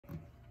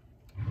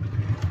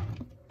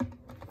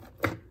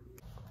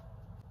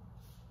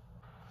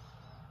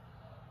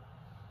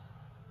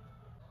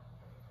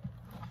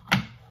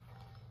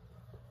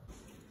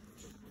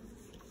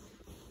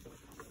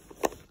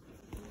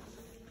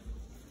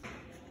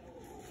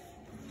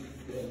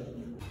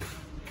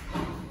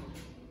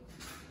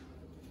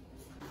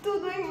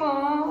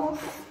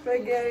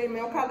Peguei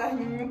meu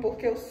caderninho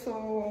porque eu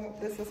sou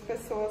dessas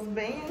pessoas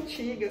bem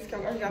antigas que eu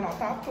gosto de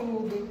anotar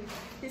tudo,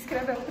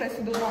 escrever o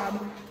preço do lado.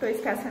 Tô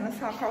esquecendo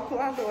só a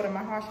calculadora,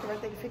 mas eu acho que vai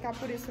ter que ficar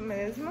por isso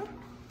mesmo.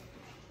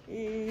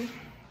 E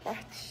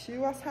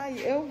partiu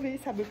Assaí. Eu vi,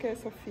 sabe o que,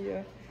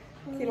 Sofia?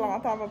 Que lá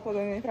tava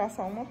podendo entrar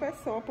só uma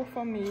pessoa por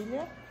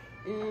família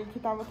e que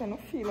tava tendo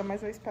fila,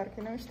 mas eu espero que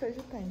não esteja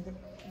tendo.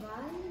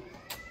 Vai?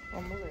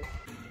 Vamos ver.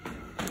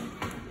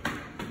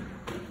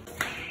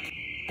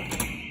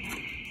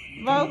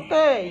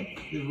 Voltei.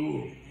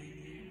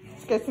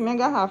 Esqueci minha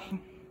garrafa.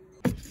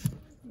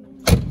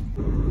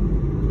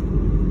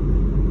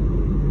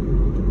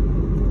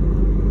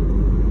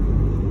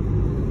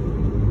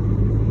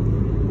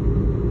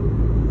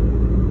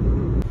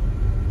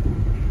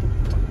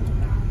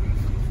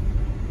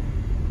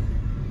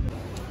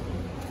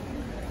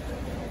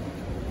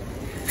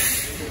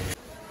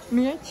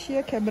 Minha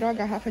tia quebrou a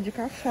garrafa de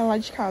café lá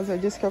de casa. Eu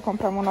disse que eu ia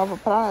comprar uma nova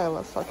pra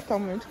ela, só que estão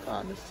muito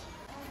caras.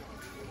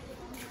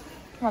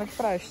 Tomara que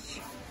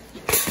preste.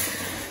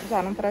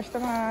 Já não presta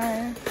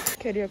mais.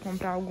 Queria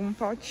comprar algum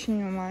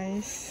potinho,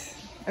 mas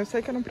eu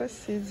sei que eu não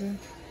preciso.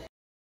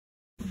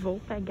 Vou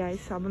pegar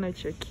esse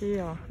sabonete aqui,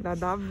 ó, da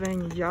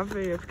Davene, de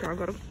aveia, porque eu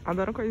agora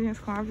adoro coisinhas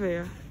com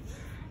aveia.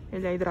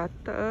 Ele é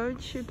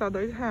hidratante, tá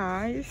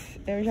R$2.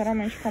 Eu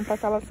geralmente compro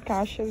aquelas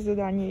caixas do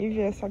da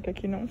Nivea, só que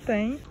aqui não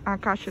tem. A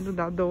caixa do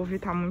da Dove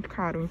tá muito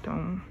caro,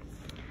 então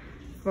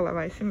vou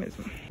levar esse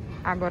mesmo.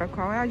 Agora,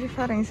 qual é a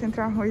diferença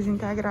entre arroz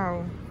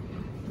integral?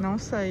 Não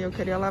sei, eu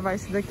queria levar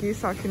esse daqui,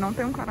 só que não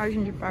tenho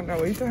coragem de pagar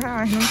R$8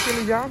 num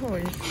quilo de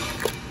arroz.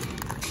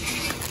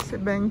 Se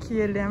bem que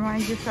ele é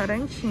mais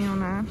diferentinho,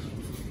 né?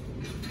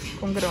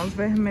 Com grãos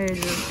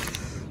vermelhos.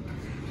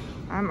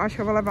 Acho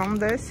que eu vou levar um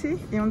desse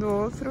e um do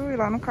outro e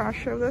lá no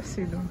caixa eu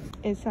decido.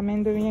 Esse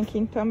amendoim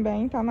aqui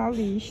também tá na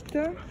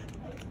lista.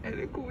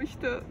 Ele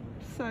custa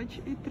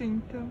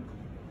R$7,30.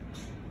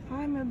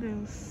 Ai, meu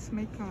Deus,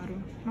 meio caro.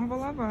 Não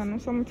vou levar, não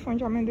sou muito fã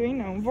de amendoim,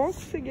 não. Vou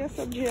seguir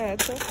essa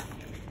dieta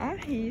à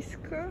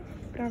risca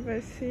pra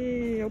ver se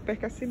eu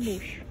perco esse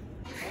bucho.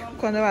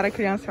 Quando eu era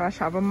criança eu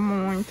achava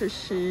muito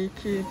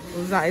chique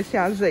usar esse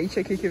azeite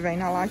aqui que vem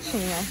na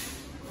latinha.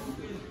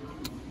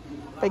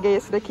 Peguei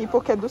esse daqui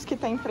porque dos que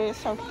tem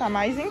preço é o que tá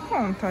mais em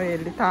conta.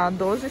 Ele tá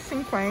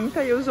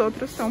R$12,50 e os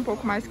outros estão um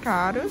pouco mais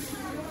caros.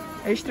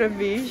 Extra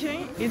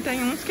virgem. E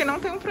tem uns que não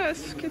tem um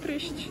preço. Que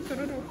triste.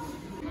 Tururu.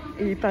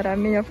 E para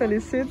minha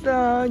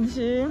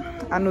felicidade,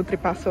 a Nutri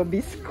passou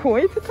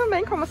biscoito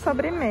também como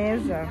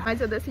sobremesa. Mas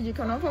eu decidi que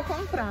eu não vou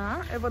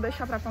comprar. Eu vou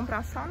deixar pra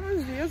comprar só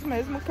nos dias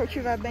mesmo que eu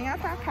tiver bem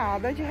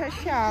atacada de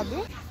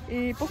recheado.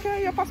 E porque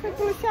aí eu posso me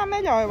policiar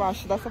melhor, eu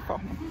acho, dessa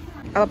forma.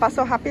 Ela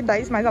passou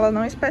rapidez, mas ela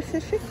não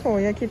especificou.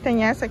 E aqui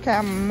tem essa que é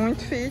a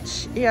muito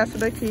fit e essa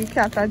daqui que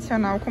é a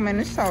tradicional com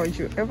menos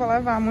sódio. Eu vou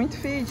levar a muito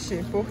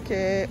fit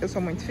porque eu sou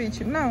muito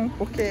fit? Não,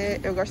 porque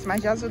eu gosto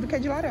mais de azul do que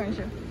de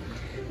laranja.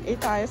 E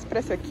tá esse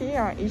preço aqui,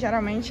 ó, e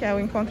geralmente eu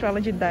encontro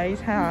ela de R$10.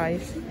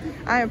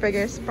 Ah, eu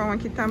peguei esse pão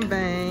aqui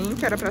também,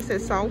 que era pra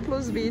ser só o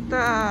Plus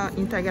Vita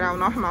integral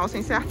normal,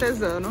 sem ser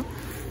artesano.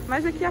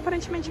 Mas aqui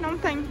aparentemente não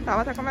tem.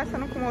 Tava até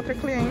conversando com outra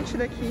cliente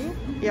daqui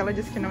e ela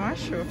disse que não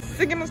achou.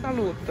 Seguimos na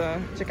luta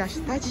de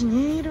gastar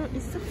dinheiro e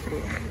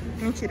sofrer.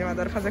 Mentira, eu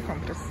adoro fazer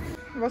compras.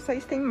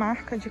 Vocês têm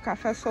marca de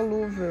café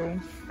solúvel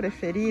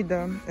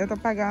preferida? Eu tô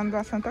pagando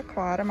a Santa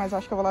Clara, mas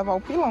acho que eu vou levar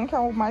o pilão, que é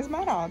o mais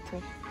barato.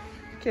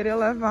 Queria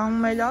levar um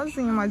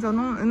melhorzinho, mas eu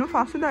não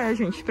faço ideia,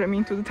 gente. Pra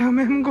mim tudo tem o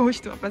mesmo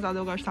gosto, apesar de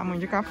eu gostar muito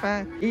de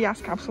café. E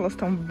as cápsulas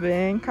estão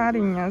bem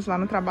carinhas. Lá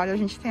no trabalho a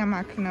gente tem a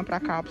máquina pra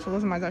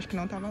cápsulas, mas acho que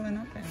não tá valendo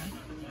a pena.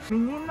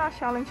 Menina,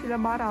 achei a lentilha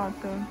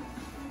barata.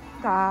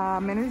 Tá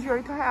menos de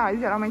R$8.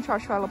 Geralmente eu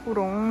acho ela por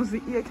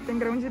 11. E aqui tem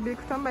grão de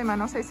bico também, mas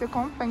não sei se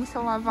compensa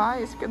eu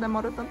levar esse, porque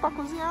demora tanto pra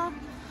cozinhar.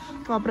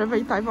 Vou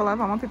aproveitar e vou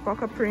levar uma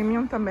pipoca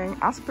premium também.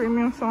 As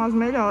premium são as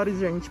melhores,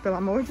 gente, pelo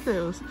amor de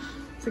Deus.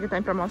 Esse aqui tá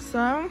em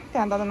promoção. Tem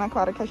a da Ana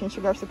Clara que a gente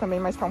gosta também,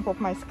 mas tá um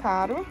pouco mais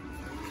caro.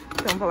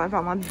 Então vou levar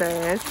uma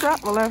dessa.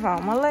 Vou levar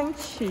uma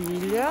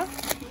lentilha.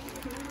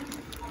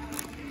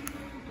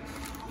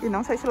 E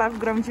não sei se levo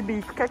grão de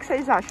bico. O que é que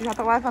vocês acham? Já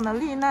tô levando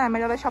ali, né? É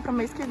melhor deixar pro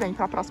mês que vem,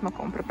 pra próxima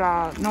compra,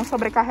 pra não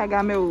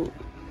sobrecarregar meu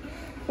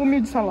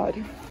humilde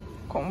salário.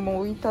 Com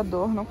muita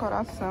dor no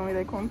coração,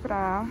 irei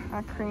comprar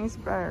a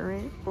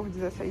Cransberry por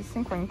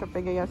R$16,50.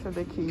 Peguei essa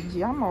daqui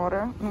de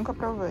amora, nunca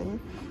provei.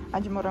 A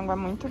de morango é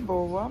muito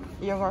boa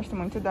e eu gosto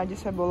muito da de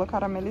cebola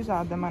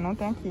caramelizada, mas não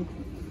tem aqui.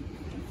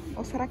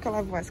 Ou será que eu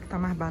levo essa que tá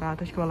mais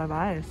barata? Acho que eu vou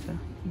levar essa.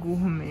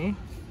 Gourmet.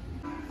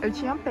 Eu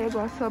tinha pego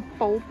essa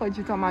polpa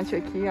de tomate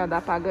aqui, a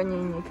da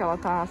Paganini, que ela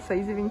tá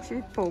R$6,20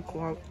 e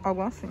pouco,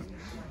 algo assim.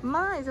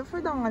 Mas eu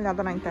fui dar uma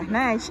olhada na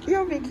internet e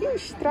eu vi que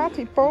extrato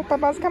e polpa é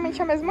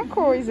basicamente a mesma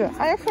coisa.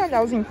 Aí eu fui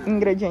olhar os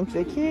ingredientes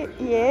aqui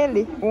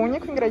e o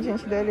único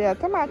ingrediente dele é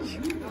tomate.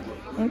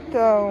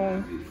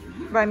 Então,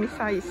 vai me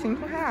sair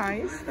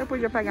R$5. Eu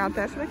podia pegar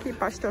até essa daqui,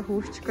 pasta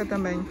rústica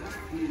também.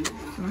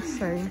 Não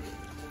sei.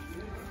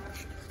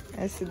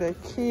 Esse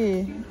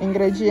daqui,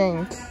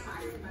 ingredientes.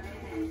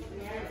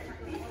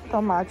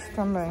 Tomate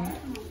também.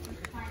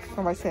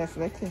 Então vai ser essa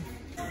daqui.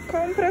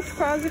 Compras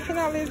quase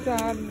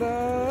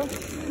finalizadas.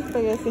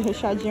 Peguei esse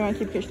recheadinho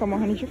aqui porque estou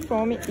morrendo de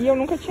fome. E eu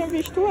nunca tinha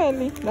visto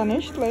ele, da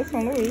Nestlé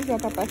São Luís. Já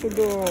tá perto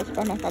do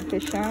supermercado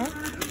fechar.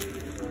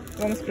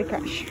 Vamos pro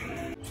caixa.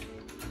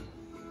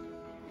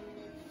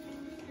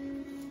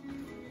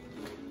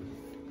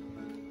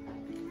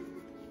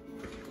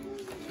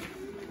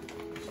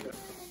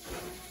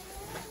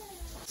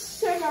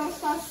 Chegamos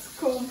com as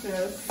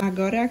compras.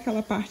 Agora é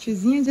aquela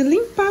partezinha de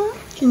limpar,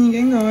 que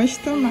ninguém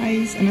gosta,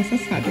 mas é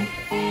necessário.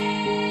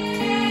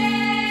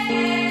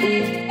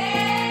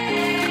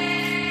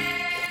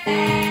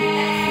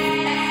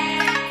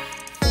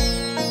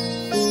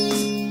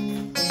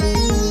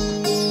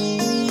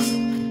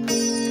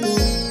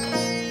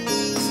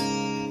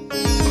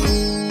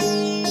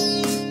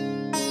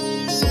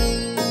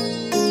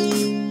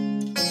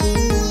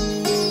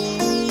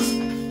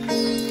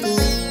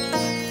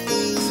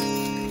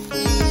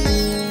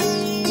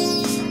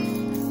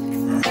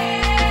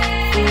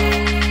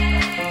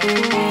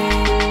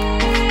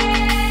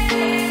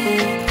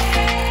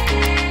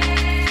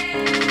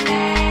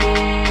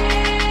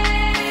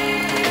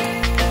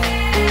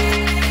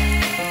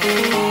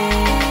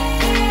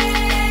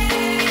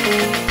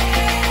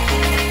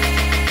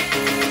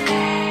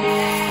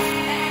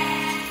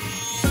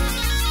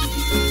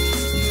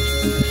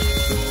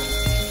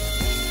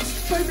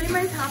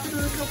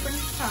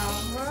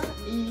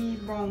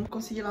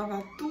 Consegui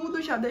lavar tudo,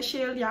 já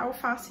deixei ali a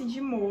alface de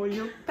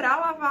molho pra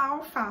lavar a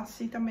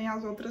alface e também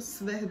as outras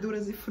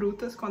verduras e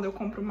frutas quando eu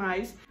compro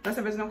mais.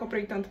 Dessa vez não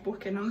comprei tanto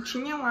porque não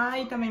tinha lá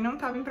e também não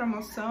tava em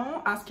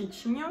promoção as que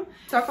tinham.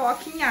 Só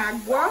coloco em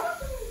água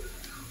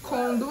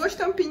com 2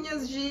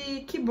 tampinhas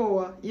de que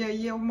boa. E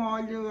aí eu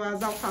molho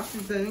as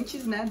alfaces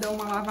antes, né, dou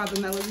uma lavada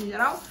nelas em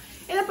geral.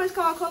 E depois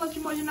coloco ela de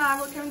molho na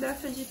água, que eu me dei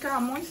essa dica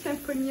há muito tempo,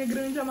 foi minha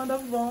grande amada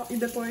avó. E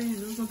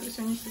depois os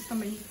nutricionistas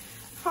também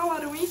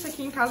falaram isso.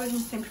 Aqui em casa a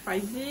gente sempre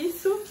faz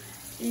isso.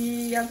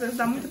 E às vezes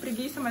dá muita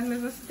preguiça, mas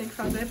mesmo assim tem que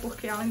fazer,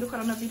 porque além do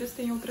coronavírus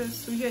tem outras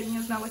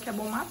sujeirinhas nela que é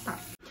bom matar.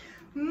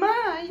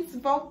 Mas,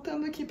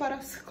 voltando aqui para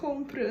as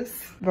compras.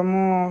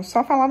 Vamos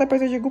só falar,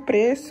 depois eu digo o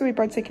preço e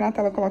pode ser que na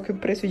tela eu coloque o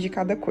preço de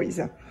cada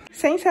coisa.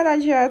 Sem ser da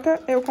dieta,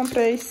 eu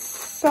comprei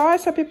só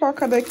essa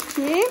pipoca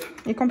daqui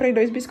e comprei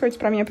 2 biscoitos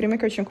pra minha prima,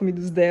 que eu tinha comido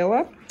os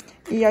dela.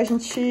 E a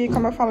gente,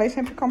 como eu falei,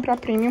 sempre compra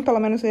premium, pelo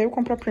menos eu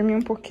compro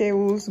premium porque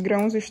os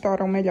grãos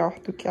estouram melhor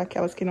do que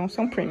aquelas que não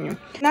são premium.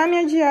 Na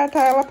minha dieta,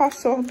 ela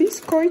passou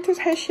biscoitos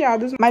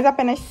recheados, mas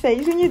apenas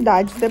 6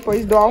 unidades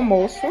depois do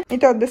almoço.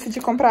 Então eu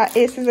decidi comprar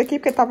esses aqui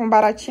porque estavam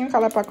baratinho,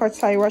 cada pacote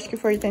saiu, acho que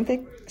foi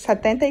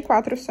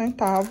 74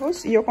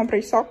 centavos. E eu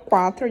comprei só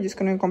 4, eu disse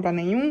que eu não ia comprar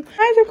nenhum.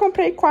 Mas eu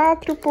comprei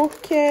 4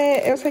 porque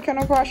eu sei que eu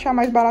não vou achar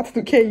mais barato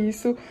do que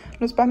isso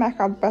no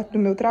supermercado perto do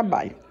meu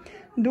trabalho.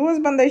 2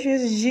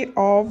 bandejas de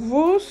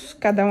ovos,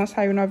 cada uma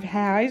saiu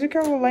R$9. O que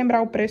eu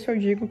lembrar o preço eu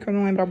digo, que eu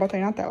não lembrar eu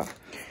botei na tela.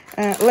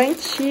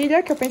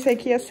 Lentilha, que eu pensei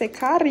que ia ser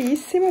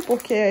caríssimo,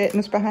 porque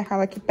no supermercado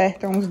aqui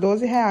perto é uns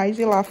R$12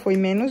 e lá foi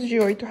menos de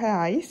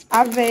R$8.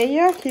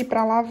 Aveia, que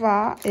pra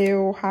lavar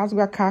eu rasgo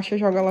a caixa,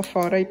 jogo ela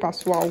fora e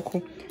passo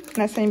álcool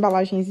nessa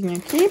embalagenzinha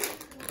aqui.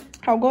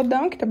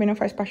 Algodão, que também não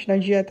faz parte da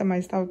dieta,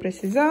 mas estava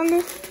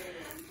precisando.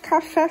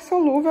 Café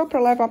solúvel para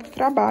levar para o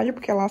trabalho,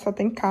 porque lá só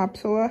tem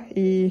cápsula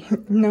e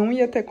não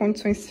ia ter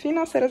condições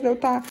financeiras de eu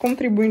estar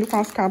contribuindo com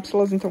as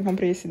cápsulas, então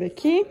comprei esse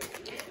daqui.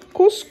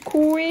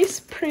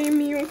 Cuscuz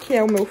premium, que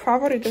é o meu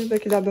favorito, esse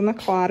daqui da Dona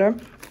Clara.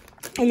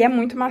 Ele é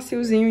muito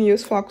maciozinho e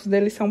os flocos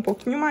dele são um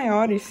pouquinho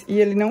maiores e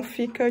ele não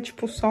fica,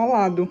 tipo,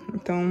 solado.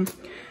 Então,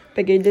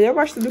 peguei dele. Eu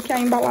gosto do que a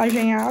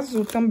embalagem é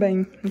azul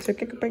também. Não sei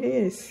porque que eu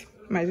peguei esse,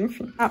 mas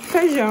enfim.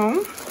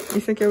 Feijão.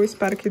 Esse aqui eu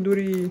espero que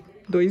dure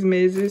 2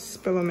 meses,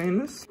 pelo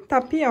menos.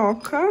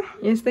 Tapioca.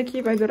 E esse daqui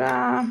vai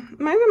durar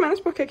mais ou menos,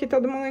 porque aqui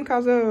todo mundo em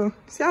casa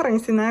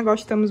cearense, né?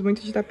 Gostamos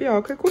muito de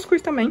tapioca.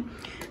 Cuscuz também.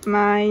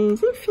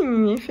 Mas,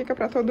 enfim, fica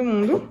pra todo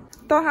mundo.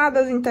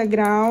 Torradas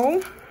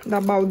integral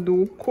da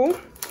Balduco.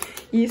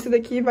 E isso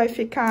daqui vai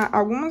ficar...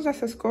 Algumas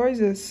dessas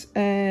coisas,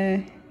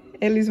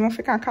 eles vão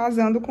ficar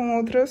casando com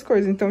outras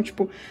coisas. Então,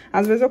 tipo,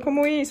 às vezes eu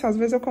como isso, às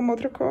vezes eu como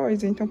outra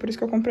coisa. Então, por isso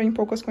que eu comprei em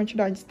poucas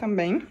quantidades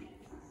também.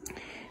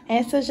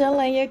 Essa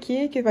geleia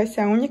aqui, que vai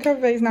ser a única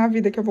vez na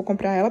vida que eu vou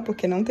comprar ela,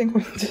 porque não tem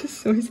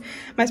condições.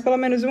 Mas pelo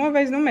menos uma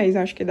vez no mês,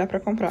 acho que dá pra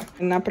comprar.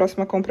 Na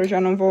próxima compra eu já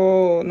não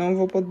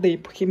vou poder,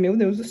 porque, meu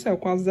Deus do céu,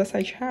 quase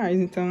R$17.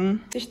 Então,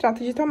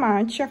 extrato de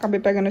tomate. Acabei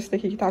pegando esse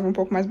daqui que tava um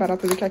pouco mais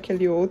barato do que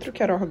aquele outro,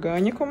 que era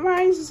orgânico.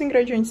 Mas os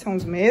ingredientes são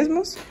os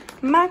mesmos.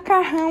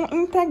 Macarrão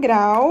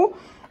integral.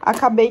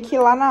 Acabei que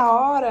lá na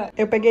hora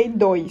eu peguei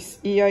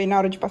 2. E aí na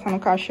hora de passar no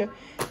caixa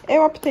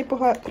eu optei por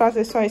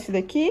trazer só esse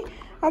daqui.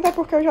 Até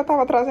porque eu já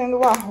tava trazendo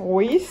o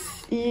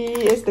arroz e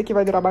esse daqui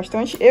vai durar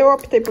bastante. Eu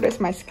optei por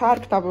esse mais caro,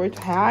 que tava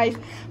R$8,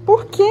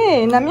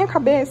 porque na minha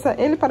cabeça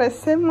ele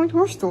parece ser muito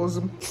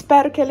gostoso.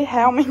 Espero que ele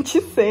realmente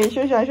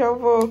seja. Já eu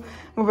vou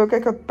ver o que é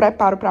que eu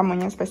preparo pra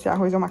amanhã, se vai ser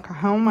arroz ou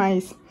macarrão,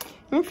 mas...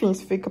 Enfim,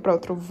 isso fica para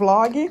outro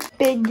vlog.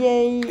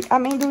 Peguei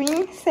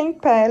amendoim sem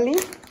pele,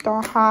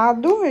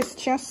 torrado. Esse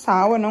tinha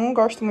sal. Eu não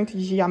gosto muito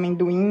de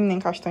amendoim nem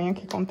castanha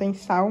que contém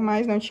sal,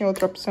 mas não tinha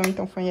outra opção,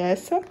 então foi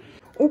essa.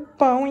 O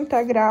pão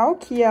integral,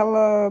 que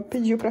ela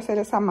pediu pra ser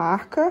essa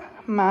marca,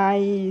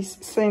 mas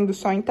sendo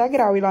só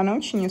integral, e lá não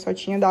tinha, só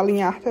tinha da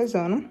linha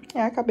artesano. E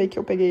aí acabei que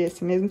eu peguei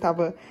esse mesmo,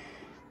 tava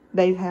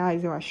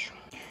R$10, eu acho.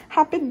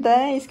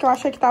 Rapidez, que eu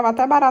achei que tava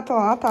até barato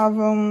lá,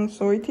 tava uns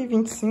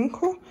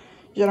R$8,25.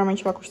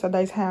 Geralmente ela custa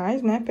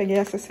R$10, né? Peguei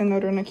essa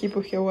cenourona aqui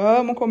porque eu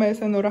amo comer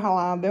cenoura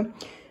ralada.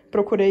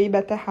 Procurei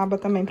beterraba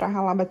também pra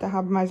ralar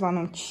beterraba, mas lá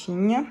não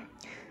tinha.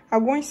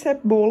 Algumas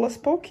cebolas,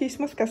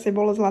 pouquíssimas, porque as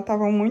cebolas lá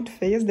estavam muito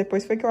feias.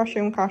 Depois foi que eu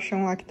achei um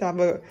caixão lá que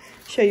tava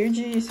cheio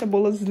de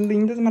cebolas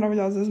lindas,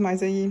 maravilhosas,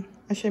 mas aí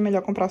achei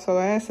melhor comprar só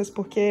essas,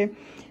 porque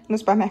no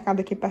supermercado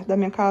aqui perto da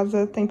minha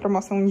casa tem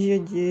promoção um dia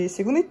de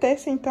segunda e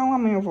terça, então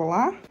amanhã eu vou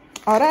lá.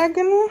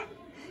 Orégano,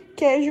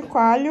 queijo,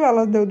 coalho,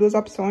 ela deu duas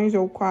opções,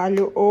 ou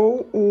coalho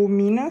ou o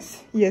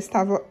Minas, e esse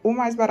tava o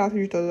mais barato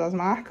de todas as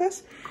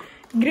marcas.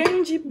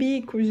 Grande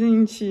bico,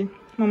 gente.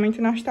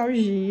 Momento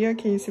nostalgia,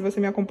 que se você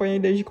me acompanha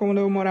desde quando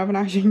eu morava na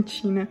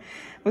Argentina,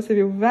 você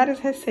viu várias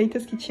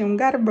receitas que tinham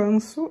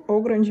garbanço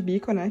ou grande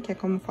bico, né, que é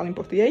como fala em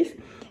português.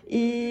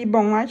 E,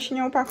 bom, lá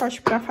tinha um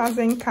pacote pra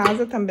fazer em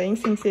casa também,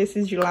 sem ser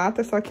esses de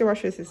lata, só que eu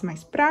achei esses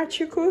mais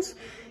práticos.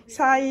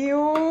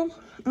 Saiu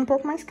um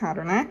pouco mais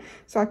caro, né?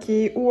 Só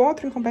que o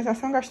outro, em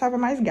compensação, gastava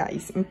mais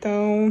gás.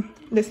 Então,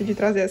 decidi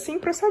trazer assim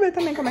pra eu saber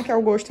também como é que é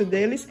o gosto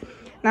deles.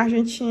 Na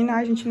Argentina,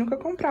 a gente nunca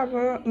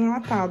comprava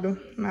enlatado,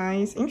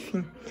 mas,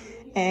 enfim.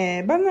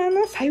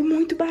 Banana saiu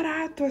muito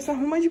barato. Essa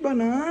ruma de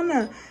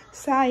banana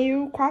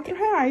saiu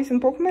R$4, um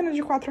pouco menos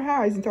de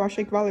R$4. Então, eu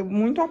achei que valeu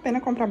muito a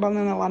pena comprar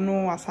banana lá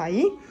no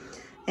Assaí.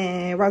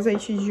 O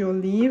azeite de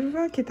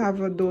oliva, que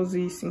tava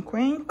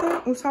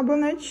R$12,50. O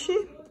sabonete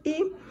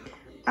e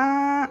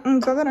um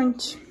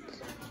desodorante.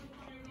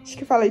 Acho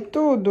que falei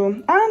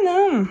tudo. Ah,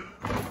 não!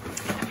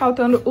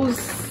 Faltando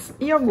os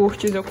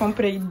iogurtes. Eu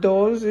comprei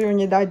 12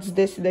 unidades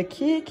desse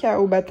daqui, que é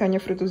o Betânia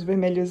Frutos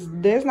Vermelhos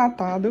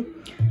desnatado.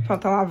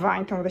 Falta lavar,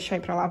 então vou deixar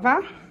aí pra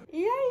lavar.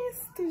 E é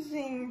isso,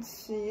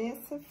 gente.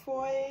 Essa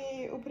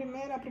foi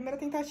a primeira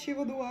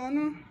tentativa do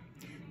ano.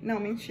 Não,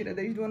 mentira,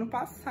 desde o ano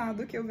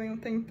passado que eu venho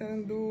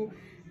tentando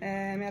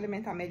me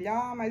alimentar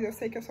melhor, mas eu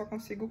sei que eu só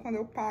consigo quando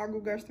eu pago,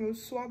 gasto meu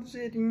suado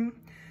dinheirinho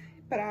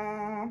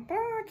pra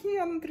que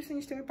a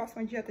nutricionista me passe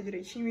uma dieta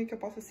direitinho e que eu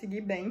possa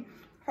seguir bem.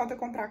 Falta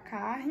comprar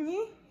carne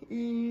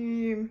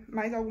e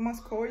mais algumas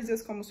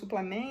coisas como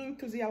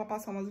suplementos, e ela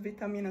passa umas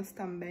vitaminas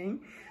também.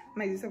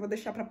 Mas isso eu vou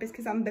deixar pra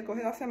pesquisar no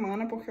decorrer da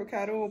semana, porque eu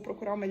quero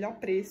procurar o melhor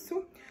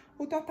preço.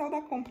 O total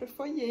da compra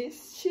foi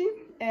este.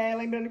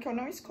 Lembrando que eu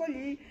não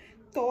escolhi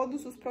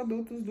todos os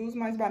produtos dos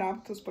mais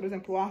baratos. Por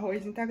exemplo, o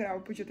arroz integral.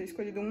 Eu podia ter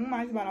escolhido um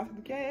mais barato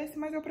do que esse,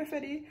 mas eu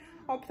preferi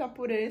optar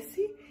por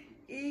esse.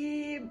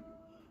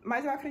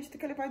 Mas eu acredito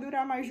que ele vai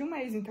durar mais de um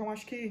mês, então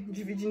acho que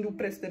dividindo o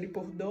preço dele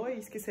por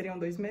 2, que seriam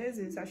 2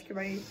 meses, acho que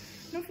vai,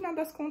 no final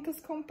das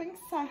contas,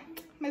 compensar.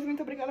 Mas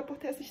muito obrigada por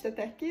ter assistido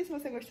até aqui. Se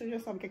você gostou, já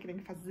sabe o que é que tem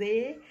que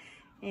fazer.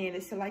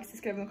 Deixa o like, se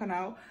inscreve no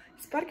canal.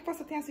 Espero que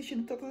você tenha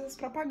assistido todas as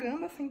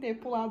propagandas sem ter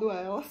pulado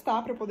elas,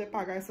 tá? Pra eu poder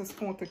pagar essas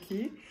contas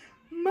aqui.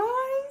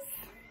 Mas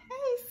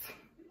é isso.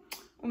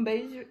 Um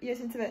beijo e a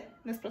gente se vê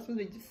nos próximos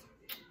vídeos.